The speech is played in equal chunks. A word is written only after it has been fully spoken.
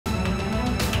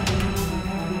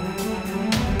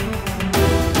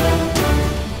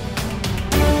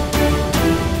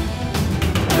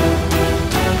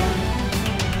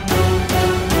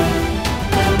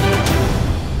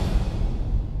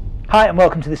Hi and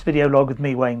welcome to this video log with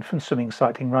me, Wayne, from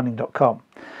SwimCycleRunning.com.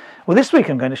 Well, this week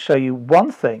I'm going to show you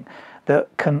one thing that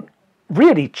can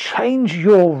really change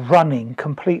your running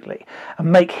completely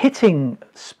and make hitting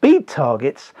speed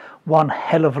targets one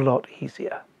hell of a lot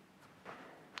easier.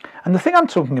 And the thing I'm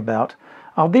talking about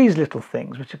are these little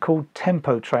things which are called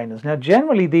tempo trainers. Now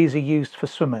generally these are used for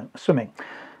swimming,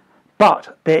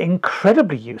 but they're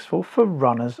incredibly useful for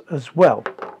runners as well.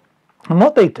 And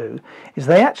what they do is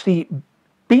they actually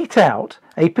beat out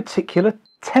a particular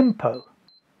tempo.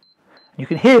 You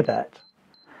can hear that.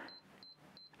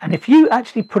 And if you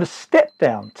actually put a step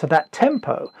down to that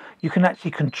tempo, you can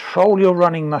actually control your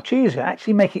running much easier,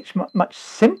 actually make it much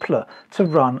simpler to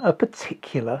run a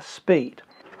particular speed.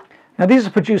 Now these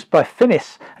are produced by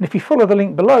Finis, and if you follow the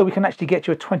link below, we can actually get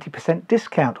you a 20%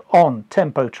 discount on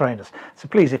tempo trainers. So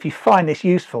please, if you find this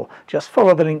useful, just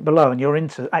follow the link below and you're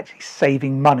into actually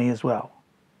saving money as well.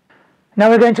 Now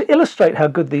we're going to illustrate how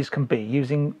good these can be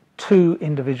using two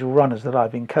individual runners that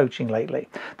I've been coaching lately.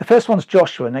 The first one's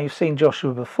Joshua. Now you've seen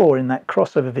Joshua before in that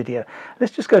crossover video.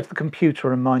 Let's just go to the computer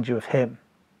and remind you of him.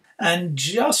 And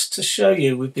just to show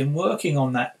you, we've been working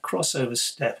on that crossover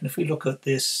step. And if we look at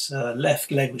this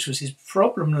left leg, which was his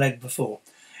problem leg before,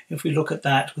 if we look at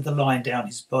that with the line down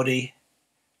his body,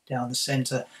 down the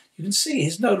centre, you can see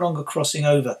he's no longer crossing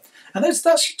over. And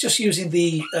that's just using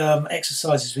the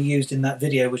exercises we used in that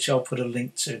video, which I'll put a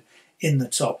link to in the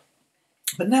top.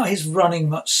 But now he's running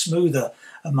much smoother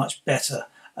and much better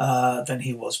than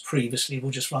he was previously.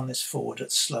 We'll just run this forward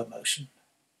at slow motion.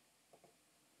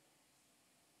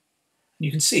 And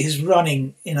you can see he's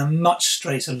running in a much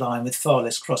straighter line with far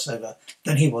less crossover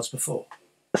than he was before.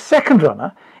 The second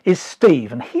runner is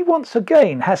Steve, and he once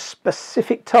again has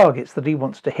specific targets that he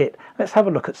wants to hit. Let's have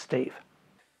a look at Steve.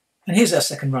 And here's our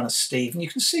second runner, Steve, and you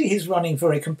can see he's running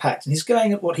very compact, and he's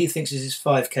going at what he thinks is his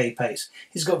 5k pace.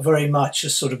 He's got very much a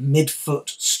sort of mid-foot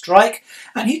strike,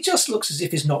 and he just looks as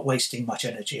if he's not wasting much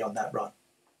energy on that run.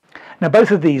 Now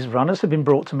both of these runners have been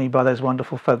brought to me by those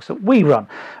wonderful folks at WeRun.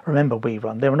 Remember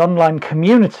WeRun, they're an online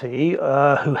community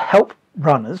who help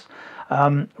runners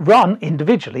run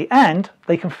individually, and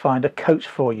they can find a coach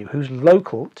for you who's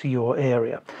local to your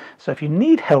area. So if you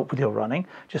need help with your running,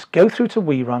 just go through to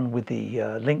WeRun with the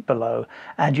link below,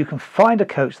 and you can find a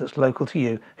coach that's local to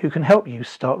you who can help you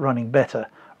start running better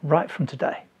right from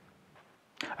today.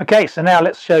 Okay, so now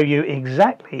let's show you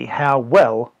exactly how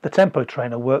well the tempo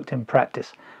trainer worked in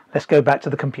practice. Let's go back to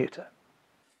the computer.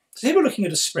 So here we're looking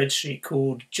at a spreadsheet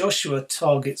called Joshua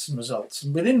Targets and Results,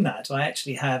 and within that I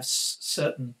actually have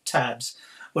certain tabs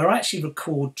where I actually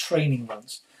record training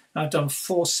runs. Now, I've done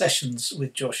 4 sessions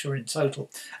with Joshua in total,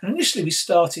 and initially we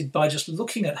started by just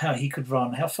looking at how he could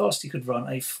run, how fast he could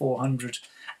run a 400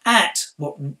 at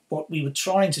what we were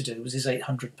trying to do was his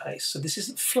 800 pace. So this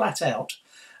isn't flat out,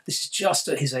 this is just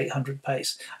at his 800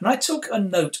 pace. And I took a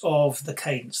note of the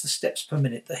cadence, the steps per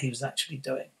minute that he was actually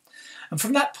doing. And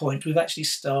from that point, we've actually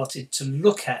started to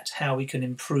look at how we can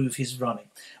improve his running.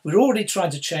 We're already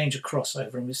trying to change a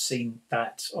crossover, and we've seen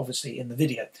that obviously in the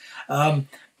video.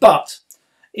 But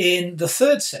in the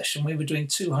third session, we were doing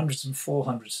 200s and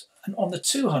 400s. And on the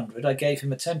 200, I gave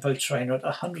him a tempo trainer at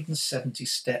 170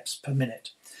 steps per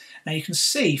minute. Now you can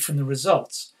see from the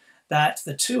results that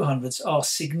the 200s are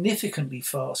significantly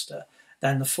faster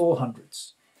than the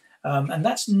 400s. And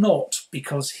that's not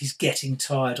because he's getting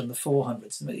tired on the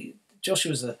 400s.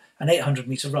 Joshua's an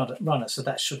 800-metre runner, so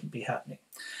that shouldn't be happening.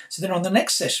 So then on the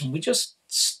next session, we just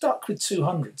stuck with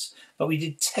 200s, but we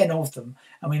did 10 of them,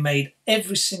 and we made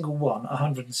every single one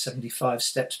 175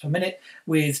 steps per minute,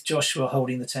 with Joshua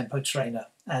holding the tempo trainer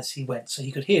as he went, so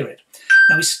he could hear it.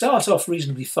 Now we start off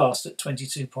reasonably fast at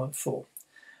 22.4,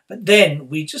 but then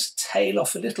we just tail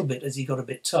off a little bit as he got a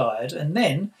bit tired, and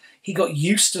then he got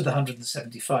used to the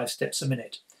 175 steps a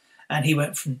minute. And he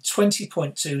went from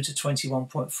 20.2 to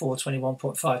 21.4,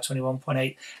 21.5,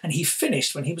 21.8, and he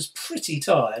finished when he was pretty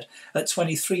tired at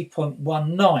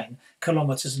 23.19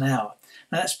 kilometres an hour.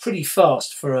 Now that's pretty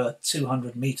fast for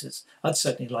 200 metres. I'd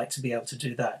certainly like to be able to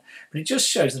do that. But it just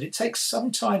shows that it takes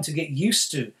some time to get used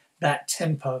to that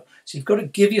tempo. So you've got to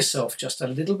give yourself just a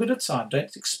little bit of time.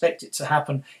 Don't expect it to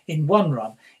happen in one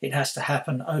run. It has to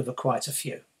happen over quite a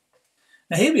few.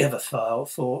 Now here we have a file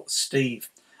for Steve.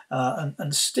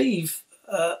 And Steve,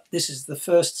 this is the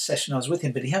first session I was with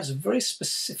him, but he has a very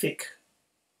specific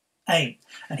aim,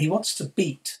 and he wants to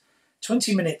beat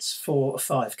 20 minutes for a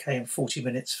 5k and 40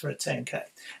 minutes for a 10k. And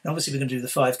obviously we're going to do the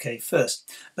 5k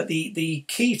first, but the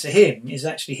key to him is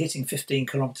actually hitting 15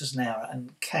 kilometres an hour,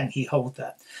 and can he hold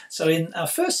that? So in our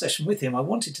first session with him, I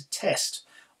wanted to test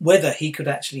whether he could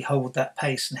actually hold that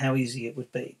pace and how easy it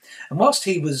would be. And whilst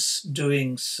he was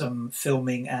doing some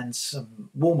filming and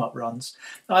some warm-up runs,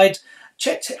 I'd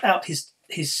checked out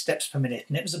his steps per minute,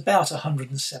 and it was about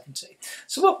 170.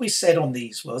 So what we said on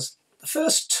these was the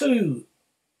first 2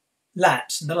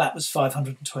 laps, and the lap was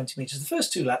 520 metres, the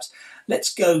first 2 laps,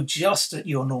 let's go just at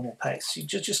your normal pace,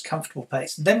 just comfortable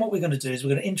pace. And then what we're going to do is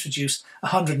we're going to introduce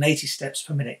 180 steps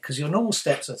per minute, because your normal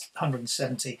steps are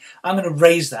 170. I'm going to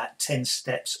raise that 10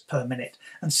 steps per minute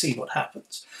and see what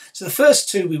happens. So the first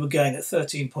 2 we were going at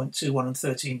 13.21 and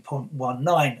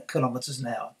 13.19 kilometres an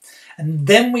hour. And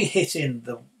then we hit in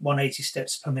the 180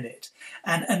 steps per minute,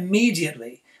 and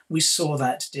immediately we saw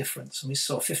that difference, and we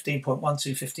saw 15.12,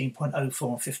 15.04 and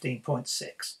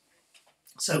 15.6.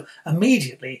 So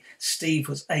immediately Steve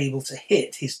was able to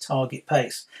hit his target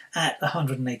pace at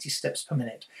 180 steps per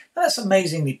minute. That's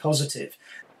amazingly positive.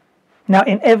 Now,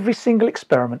 in every single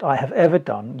experiment I have ever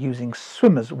done using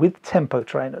swimmers with tempo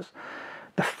trainers,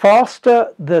 the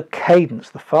faster the cadence,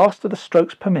 the faster the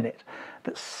strokes per minute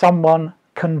that someone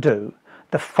can do,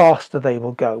 the faster they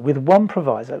will go, with one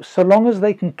proviso: so long as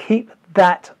they can keep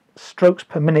that strokes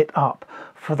per minute up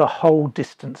for the whole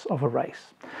distance of a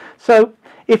race. So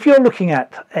if you're looking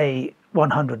at a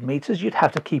 100 metres, you'd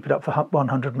have to keep it up for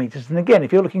 100 metres. And again,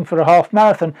 if you're looking for a half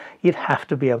marathon, you'd have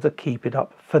to be able to keep it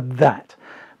up for that.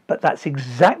 But that's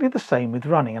exactly the same with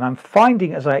running. And I'm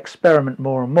finding, as I experiment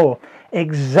more and more,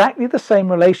 exactly the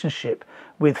same relationship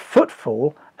with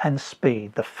footfall and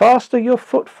speed. The faster your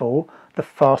footfall, the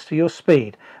faster your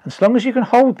speed. And so long as you can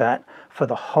hold that for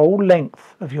the whole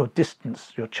length of your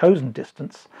distance, your chosen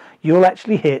distance, you'll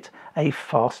actually hit a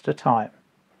faster time.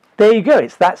 There you go,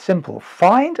 it's that simple.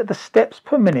 Find the steps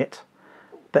per minute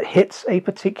that hits a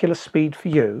particular speed for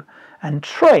you, and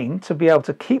train to be able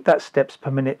to keep that steps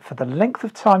per minute for the length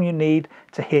of time you need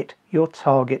to hit your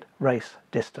target race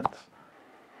distance.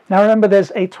 Now remember,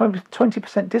 there's a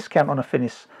 20% discount on a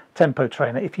Finis tempo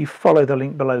trainer if you follow the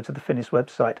link below to the Finis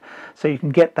website, so you can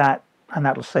get that, and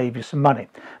that'll save you some money.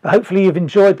 But hopefully you've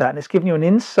enjoyed that, and it's given you an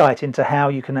insight into how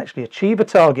you can actually achieve a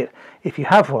target, if you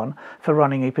have one, for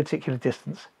running a particular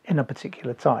distance in a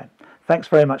particular time. Thanks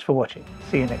very much for watching.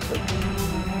 See you next week.